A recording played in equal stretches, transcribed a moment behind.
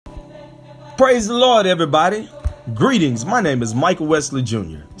Praise the Lord, everybody. Greetings. My name is Michael Wesley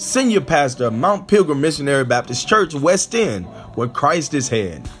Jr., Senior Pastor of Mount Pilgrim Missionary Baptist Church, West End, where Christ is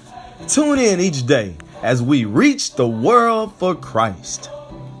head. Tune in each day as we reach the world for Christ.